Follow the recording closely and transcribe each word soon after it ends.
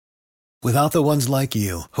Without the ones like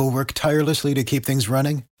you, who work tirelessly to keep things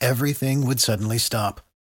running, everything would suddenly stop.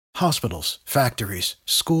 Hospitals, factories,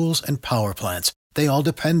 schools, and power plants, they all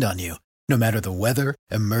depend on you. No matter the weather,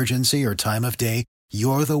 emergency, or time of day,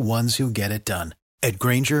 you're the ones who get it done. At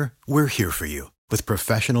Grainger, we're here for you with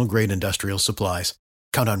professional-grade industrial supplies.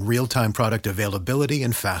 Count on real-time product availability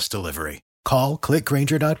and fast delivery. Call,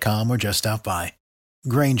 clickgrainger.com, or just stop by.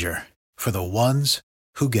 Grainger, for the ones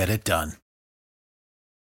who get it done.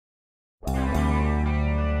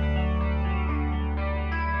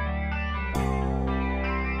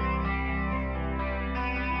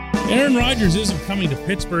 Aaron Rodgers isn't coming to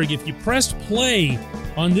Pittsburgh. If you pressed play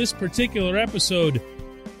on this particular episode,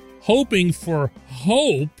 hoping for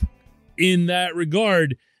hope in that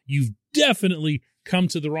regard, you've definitely come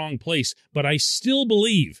to the wrong place. But I still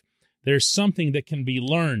believe there's something that can be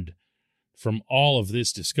learned from all of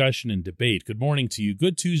this discussion and debate. Good morning to you.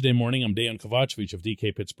 Good Tuesday morning. I'm Dejan Kovacevic of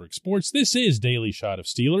DK Pittsburgh Sports. This is Daily Shot of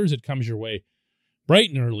Steelers. It comes your way bright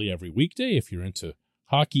and early every weekday. If you're into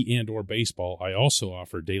hockey and or baseball, I also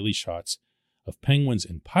offer daily shots of Penguins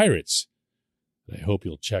and Pirates that I hope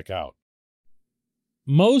you'll check out.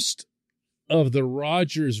 Most of the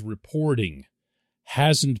Rodgers reporting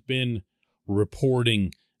hasn't been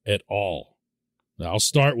reporting at all. Now, I'll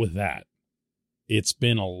start with that. It's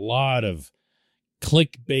been a lot of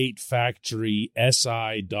clickbait factory,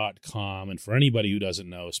 SI.com, and for anybody who doesn't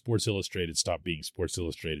know, Sports Illustrated stopped being Sports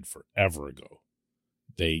Illustrated forever ago.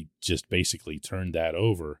 They just basically turned that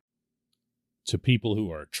over to people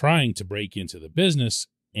who are trying to break into the business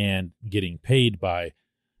and getting paid by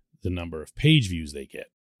the number of page views they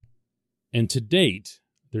get. And to date,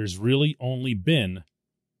 there's really only been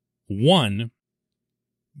one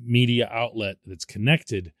media outlet that's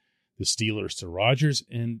connected the Steelers to Rodgers,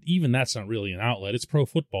 and even that's not really an outlet. It's Pro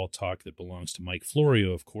Football Talk that belongs to Mike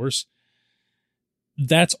Florio, of course.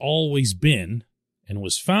 That's always been and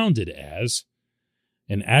was founded as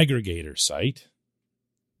an aggregator site.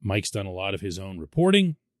 Mike's done a lot of his own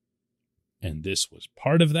reporting, and this was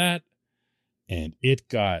part of that, and it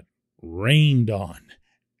got rained on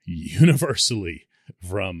universally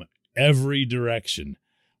from every direction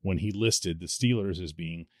when he listed the Steelers as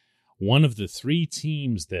being one of the three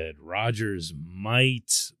teams that Rodgers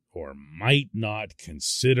might or might not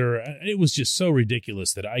consider. It was just so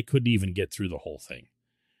ridiculous that I couldn't even get through the whole thing,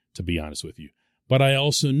 to be honest with you. But I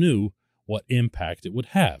also knew what impact it would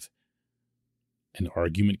have. An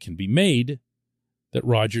argument can be made that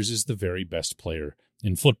Rodgers is the very best player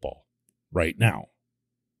in football right now.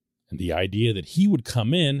 And the idea that he would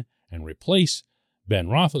come in and replace Ben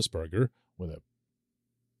Roethlisberger with a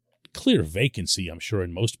clear vacancy, I'm sure,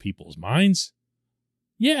 in most people's minds,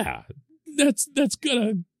 yeah, that's going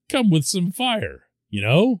to come with some fire, you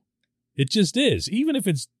know? It just is, even if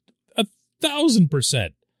it's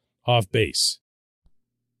 1,000% off base.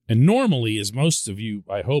 And normally, as most of you,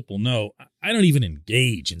 I hope, will know, I don't even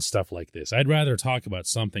engage in stuff like this. I'd rather talk about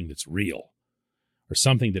something that's real or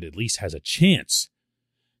something that at least has a chance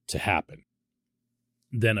to happen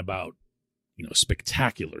than about,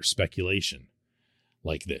 spectacular speculation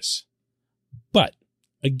like this. But,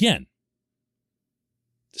 again,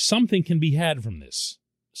 something can be had from this.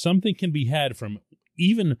 Something can be had from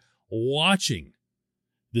even watching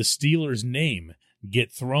the Steelers' name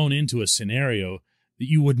get thrown into a scenario that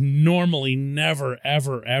you would normally never,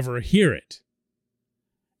 ever, ever hear it.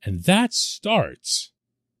 And that starts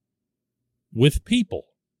with people,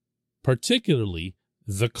 particularly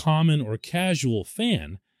the common or casual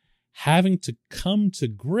fan, having to come to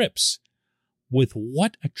grips with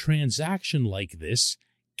what a transaction like this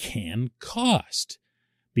can cost,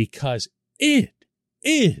 because it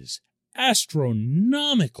is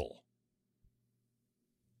astronomical.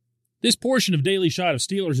 This portion of Daily Shot of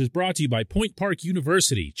Steelers is brought to you by Point Park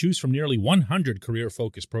University. Choose from nearly 100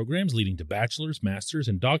 career-focused programs leading to bachelor's, master's,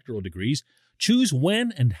 and doctoral degrees. Choose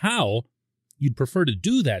when and how you'd prefer to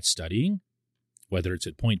do that studying, whether it's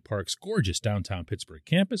at Point Park's gorgeous downtown Pittsburgh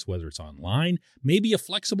campus, whether it's online, maybe a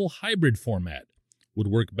flexible hybrid format would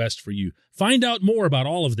work best for you. Find out more about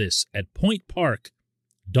all of this at pointpark.edu.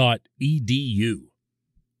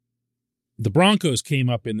 The Broncos came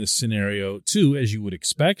up in this scenario, too, as you would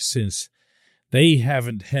expect, since they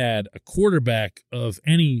haven't had a quarterback of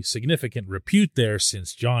any significant repute there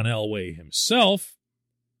since John Elway himself.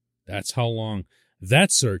 That's how long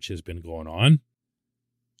that search has been going on.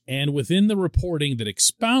 And within the reporting that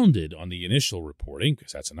expounded on the initial reporting,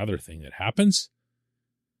 because that's another thing that happens,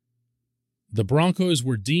 the Broncos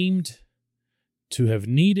were deemed to have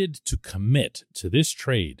needed to commit to this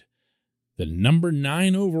trade the number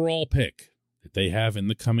 9 overall pick that they have in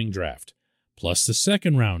the coming draft, plus the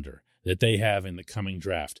second rounder that they have in the coming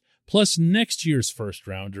draft, plus next year's first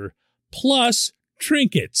rounder, plus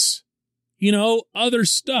trinkets, other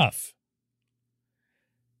stuff.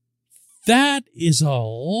 That is a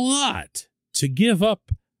lot to give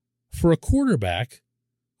up for a quarterback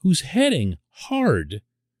who's heading hard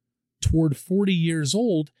toward 40 years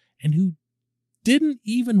old and who didn't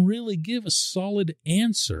even really give a solid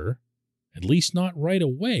answer, at least not right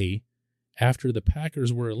away, after the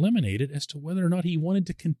Packers were eliminated, as to whether or not he wanted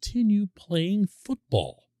to continue playing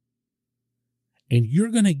football. And you're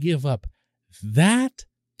going to give up that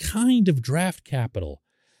kind of draft capital,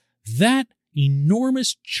 that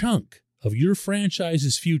enormous chunk of your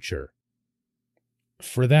franchise's future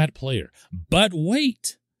for that player. But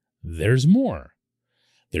wait, there's more.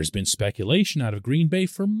 There's been speculation out of Green Bay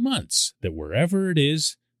for months that wherever it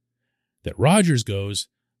is that Rodgers goes,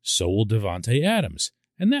 so will Davante Adams.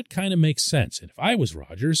 And that kind of makes sense. And if I was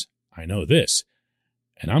Rodgers, I know this,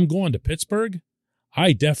 and I'm going to Pittsburgh,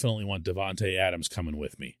 I definitely want Davante Adams coming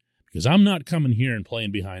with me, because I'm not coming here and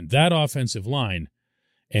playing behind that offensive line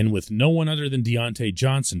and with no one other than Deontay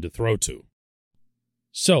Johnson to throw to.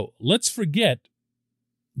 So let's forget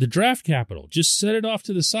the draft capital. Just set it off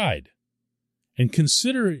to the side and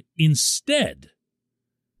consider instead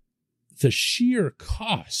the sheer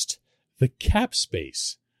cost, the cap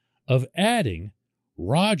space of adding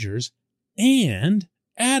Rodgers and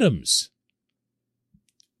Adams.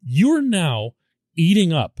 You're now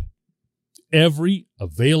eating up every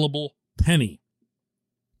available penny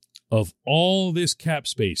of all this cap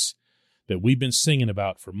space that we've been singing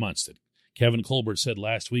about for months, that Kevin Colbert said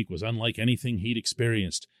last week was unlike anything he'd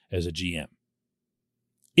experienced as a GM.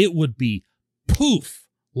 It would be poof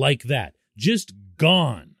like that, just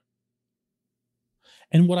gone.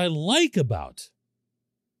 And what I like about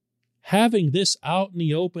having this out in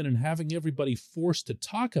the open and having everybody forced to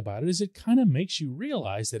talk about it is it kind of makes you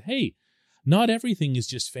realize that, hey, not everything is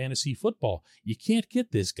just fantasy football. You can't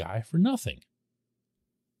get this guy for nothing.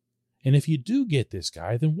 And if you do get this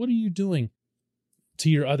guy, then what are you doing to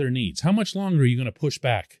your other needs? How much longer are you going to push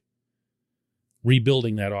back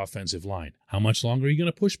rebuilding that offensive line? How much longer are you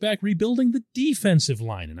going to push back rebuilding the defensive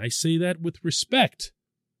line? And I say that with respect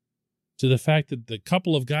to the fact that the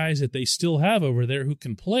couple of guys that they still have over there who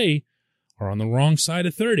can play are on the wrong side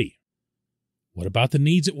of 30. What about the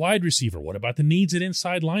needs at wide receiver? What about the needs at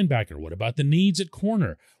inside linebacker? What about the needs at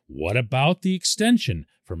corner? What about the extension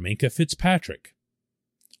for Minkah Fitzpatrick?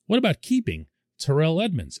 What about keeping Terrell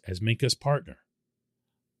Edmonds as Minka's partner?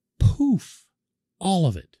 Poof, all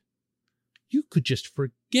of it. You could just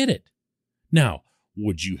forget it. Now,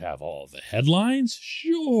 would you have all the headlines?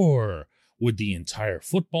 Sure. Would the entire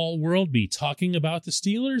football world be talking about the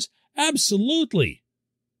Steelers? Absolutely.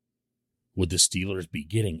 Would the Steelers be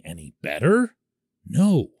getting any better?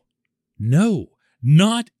 No,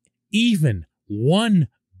 not even one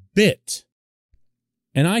bit.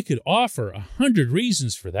 And I could offer 100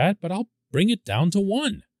 reasons for that, but I'll bring it down to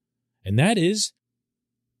one. And that is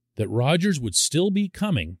that Rodgers would still be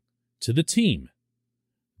coming to the team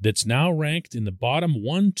that's now ranked in the bottom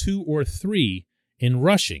 1, 2, or 3 in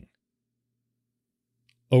rushing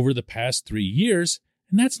over the past 3 years,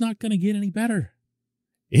 and that's not going to get any better.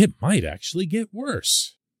 It might actually get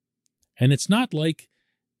worse. And it's not like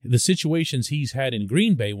the situations he's had in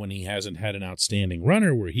Green Bay when he hasn't had an outstanding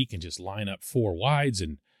runner where he can just line up 4 wides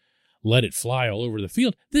and let it fly all over the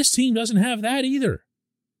field. This team doesn't have that either.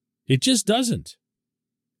 It just doesn't.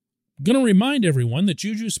 I'm going to remind everyone that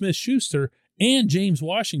Juju Smith-Schuster and James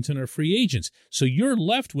Washington are free agents. So you're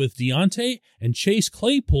left with Deontay and Chase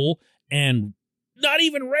Claypool and not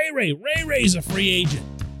even Ray Ray. Ray Ray's a free agent.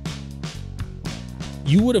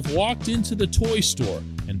 You would have walked into the toy store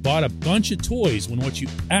and bought a bunch of toys when what you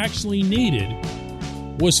actually needed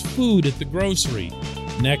was food at the grocery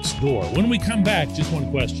next door. When we come back, just one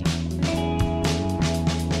question.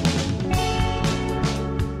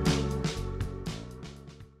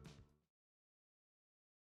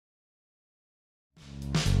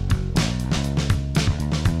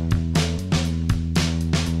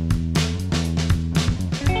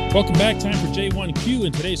 Welcome back. Time for J1Q,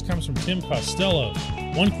 and today's comes from Tim Costello.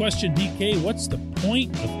 One question, DK, what's the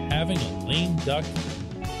point of having a lame duck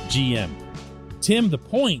GM? Tim, the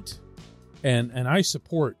point, and I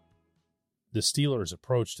support the Steelers'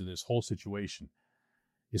 approach to this whole situation,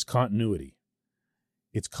 is continuity.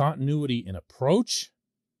 It's continuity in approach,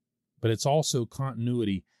 but it's also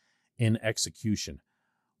continuity in execution.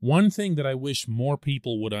 One thing that I wish more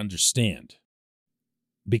people would understand,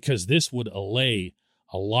 because this would allay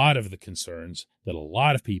a lot of the concerns that a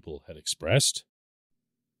lot of people had expressed,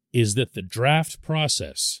 is that the draft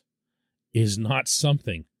process is not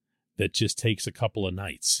something that just takes a couple of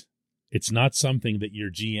nights. It's not something that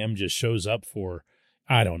your GM just shows up for,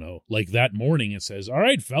 I don't know, like that morning and says, all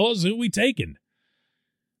right, fellas, who we taking?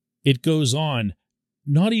 It goes on,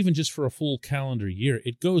 not even just for a full calendar year.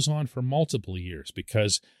 It goes on for multiple years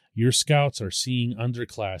because your scouts are seeing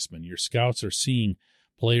underclassmen. Your scouts are seeing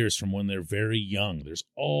players from when they're very young. There's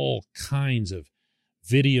all kinds of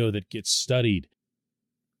video that gets studied,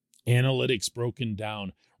 analytics broken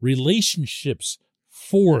down, relationships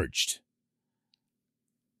forged.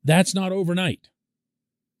 That's not overnight.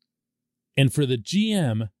 And for the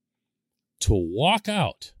GM to walk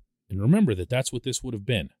out, and remember that that's what this would have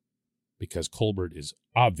been, because Colbert is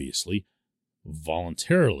obviously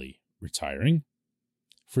voluntarily retiring,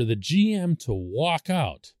 for the GM to walk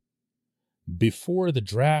out before the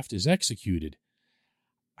draft is executed,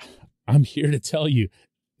 I'm here to tell you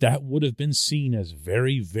that would have been seen as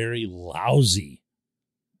very, very lousy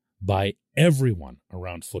by everyone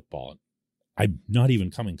around football. I'm not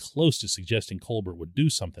even coming close to suggesting Colbert would do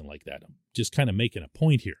something like that. I'm just kind of making a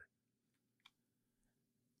point here.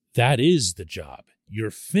 That is the job.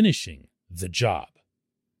 You're finishing the job.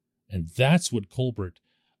 And that's what Colbert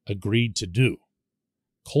agreed to do.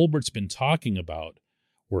 Colbert's been talking about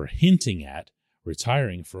or hinting at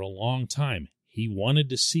retiring for a long time. He wanted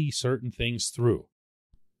to see certain things through.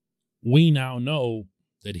 We now know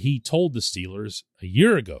that he told the Steelers a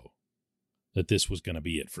year ago that this was going to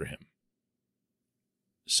be it for him.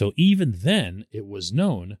 So even then, it was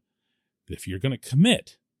known that if you're going to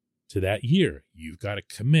commit to that year, you've got to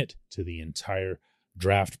commit to the entire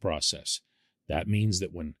draft process. That means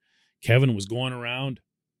that when Kevin was going around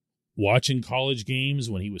watching college games,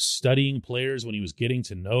 when he was studying players, when he was getting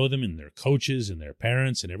to know them and their coaches and their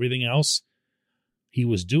parents and everything else, he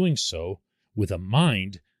was doing so with a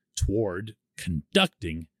mind toward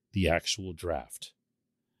conducting the actual draft.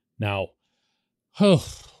 Now,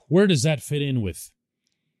 where does that fit in with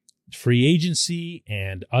free agency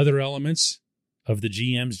and other elements of the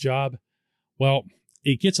GM's job? Well,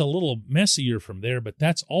 it gets a little messier from there, but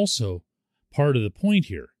that's also part of the point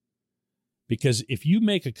here. Because if you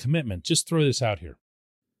make a commitment, just throw this out here,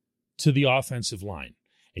 to the offensive line,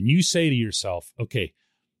 and you say to yourself, okay,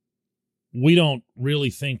 we don't really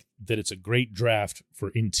think that it's a great draft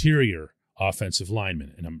for interior offensive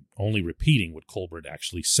linemen, and I'm only repeating what Colbert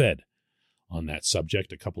actually said on that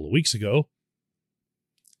subject a couple of weeks ago,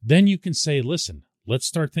 then you can say, listen, let's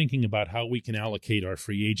start thinking about how we can allocate our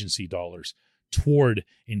free agency dollars toward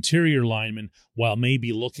interior linemen while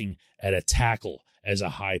maybe looking at a tackle as a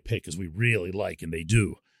high pick, as we really like, and they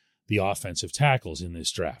do, the offensive tackles in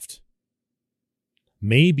this draft.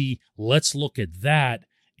 Maybe let's look at that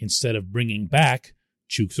instead of bringing back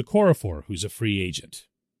Chuks Okorafor, who's a free agent.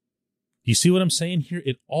 You see what I'm saying here?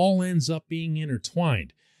 It all ends up being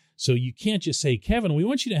intertwined. So you can't just say, Kevin, we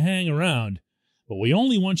want you to hang around, but we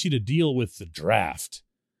only want you to deal with the draft,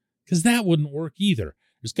 because that wouldn't work either.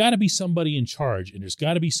 There's got to be somebody in charge, and there's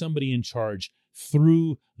got to be somebody in charge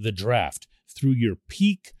through the draft, through your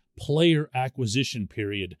peak player acquisition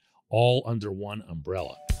period, all under one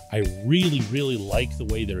umbrella. I really, really like the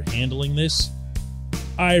way they're handling this.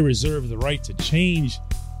 I reserve the right to change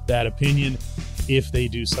that opinion if they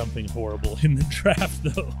do something horrible in the draft,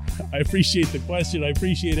 though. I appreciate the question. I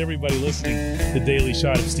appreciate everybody listening to the Daily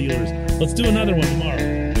Shot of Steelers. Let's do another one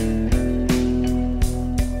tomorrow.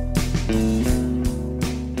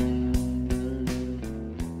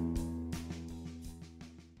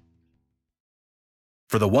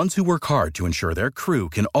 For the ones who work hard to ensure their crew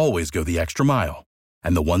can always go the extra mile,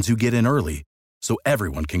 and the ones who get in early so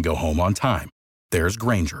everyone can go home on time, there's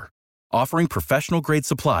Grainger, offering professional-grade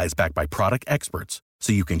supplies backed by product experts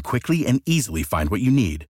so you can quickly and easily find what you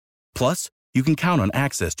need. Plus, you can count on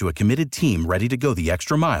access to a committed team ready to go the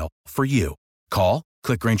extra mile for you. Call,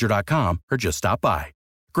 click Grainger.com, or just stop by.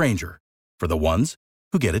 Grainger, for the ones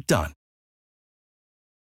who get it done.